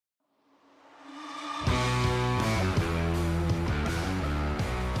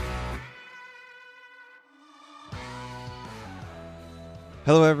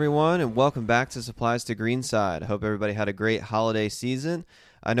Hello, everyone, and welcome back to Supplies to Greenside. I hope everybody had a great holiday season.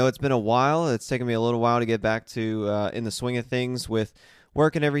 I know it's been a while. It's taken me a little while to get back to in the swing of things with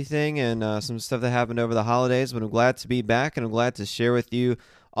work and everything and some stuff that happened over the holidays, but I'm glad to be back and I'm glad to share with you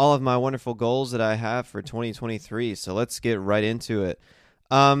all of my wonderful goals that I have for 2023. So let's get right into it.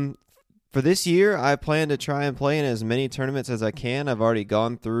 Um, for this year, I plan to try and play in as many tournaments as I can. I've already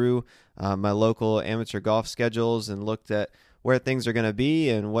gone through my local amateur golf schedules and looked at where things are going to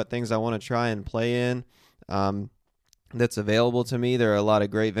be and what things I want to try and play in. That's available to me. There are a lot of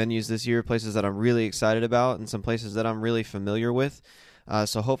great venues this year, places that I'm really excited about, and some places that I'm really familiar with.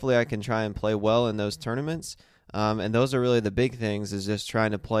 So hopefully I can try and play well in those tournaments. And those are really the big things, is just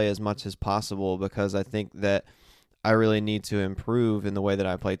trying to play as much as possible, because I think that I really need to improve in the way that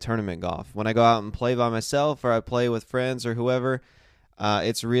I play tournament golf. When I go out and play by myself or I play with friends or whoever,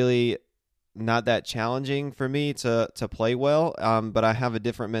 it's really not that challenging for me to play well, but I have a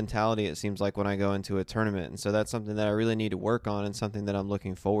different mentality, it seems like, when I go into a tournament. And so that's something that I really need to work on and something that I'm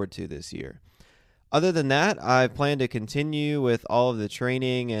looking forward to this year. Other than that, I plan to continue with all of the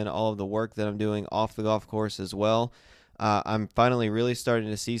training and all of the work that I'm doing off the golf course as well. I'm finally really starting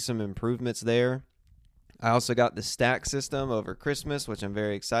to see some improvements there. I also got the stack system over Christmas, which I'm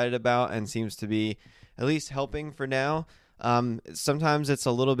very excited about and seems to be at least helping for now. Sometimes it's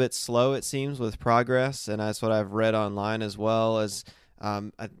a little bit slow, it seems, with progress, and that's what I've read online as well. As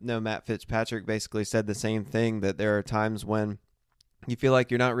I know Matt Fitzpatrick basically said the same thing, that there are times when you feel like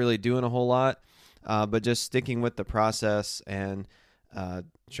you're not really doing a whole lot, but just sticking with the process and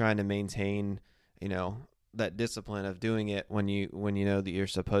trying to maintain, that discipline of doing it when you know that you're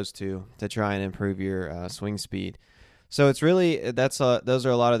supposed to try and improve your swing speed. So it's really those are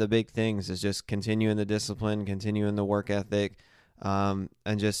a lot of the big things, is just continuing the discipline, continuing the work ethic, and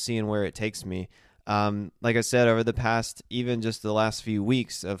just seeing where it takes me. Like I said, over the past, even just the last few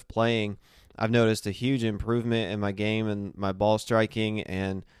weeks of playing, I've noticed a huge improvement in my game and my ball striking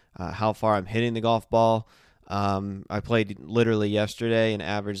and how far I'm hitting the golf ball. I played literally yesterday and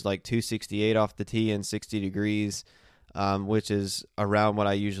averaged like 268 off the tee and 60 degrees, which is around what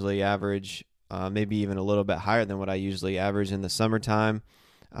I usually average, maybe even a little bit higher than what I usually average in the summertime.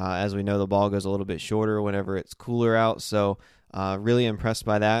 As we know, the ball goes a little bit shorter whenever it's cooler out. So really impressed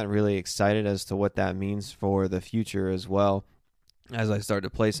by that and really excited as to what that means for the future as well, as I start to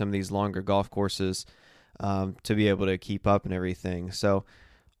play some of these longer golf courses, to be able to keep up and everything. So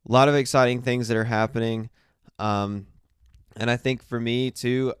a lot of exciting things that are happening. And I think for me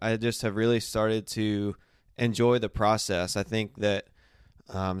too, I just have really started to enjoy the process. I think that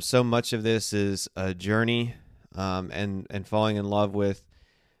so much of this is a journey, and falling in love with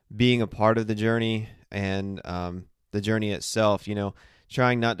being a part of the journey and the journey itself.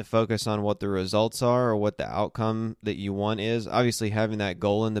 Trying not to focus on what the results are or what the outcome that you want is. Obviously, having that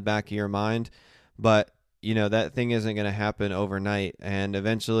goal in the back of your mind, but that thing isn't going to happen overnight. And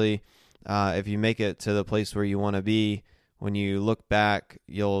eventually, if you make it to the place where you want to be, when you look back,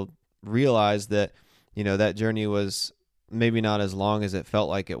 you'll realize that that journey was maybe not as long as it felt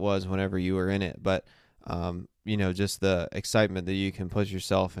like it was whenever you were in it, but just the excitement that you can push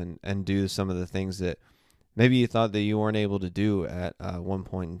yourself and do some of the things that maybe you thought that you weren't able to do at one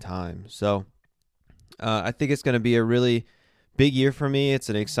point in time. So I think it's going to be a really big year for me. It's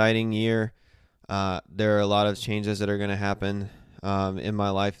an exciting year. There are a lot of changes that are going to happen in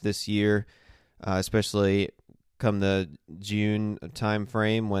my life this year, especially come the June time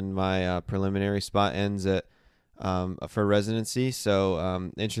frame when my preliminary spot ends at for residency.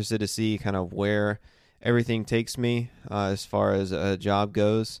 So interested to see kind of where everything takes me as far as a job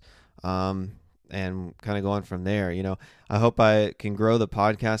goes, and kind of going from there. I hope I can grow the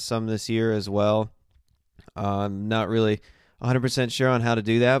podcast some this year as well. I'm not really 100% sure on how to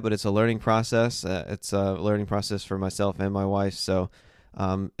do that, but it's a learning process. It's a learning process for myself and my wife. So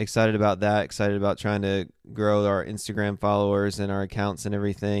excited about that, excited about trying to grow our Instagram followers and our accounts and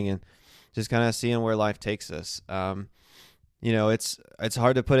everything, and just kind of seeing where life takes us. It's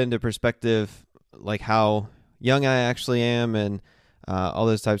hard to put into perspective like how young I actually am and all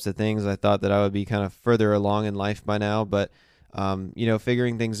those types of things. I thought that I would be kind of further along in life by now, but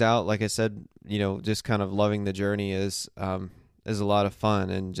figuring things out, like I said, just kind of loving the journey is a lot of fun,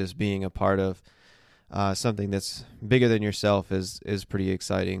 and just being a part of something that's bigger than yourself is pretty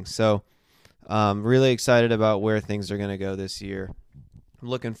exciting. So really excited about where things are going to go this year. I'm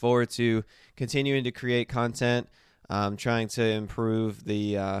looking forward to continuing to create content, trying to improve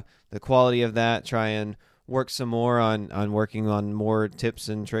the quality of that, try and work some more on working on more tips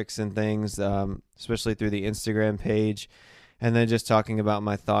and tricks and things, especially through the Instagram page, and then just talking about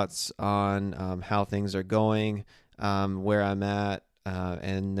my thoughts on how things are going, where I'm at,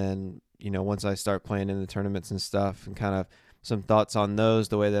 and then once I start playing in the tournaments and stuff, and kind of some thoughts on those,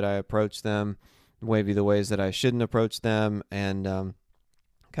 the way that I approach them, maybe the ways that I shouldn't approach them, and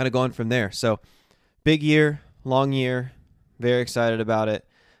kind of going from there. So big year, long year, very excited about it,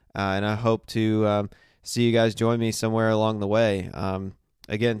 and I hope to see you guys join me somewhere along the way.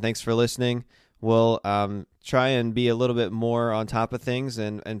 Again, thanks for listening. We'll try and be a little bit more on top of things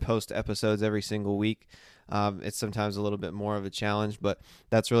and post episodes every single week. It's sometimes a little bit more of a challenge, but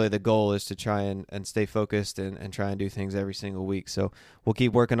that's really the goal, is to try and stay focused and try and do things every single week. So we'll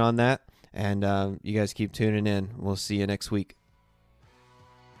keep working on that, and you guys keep tuning in. We'll see you next week.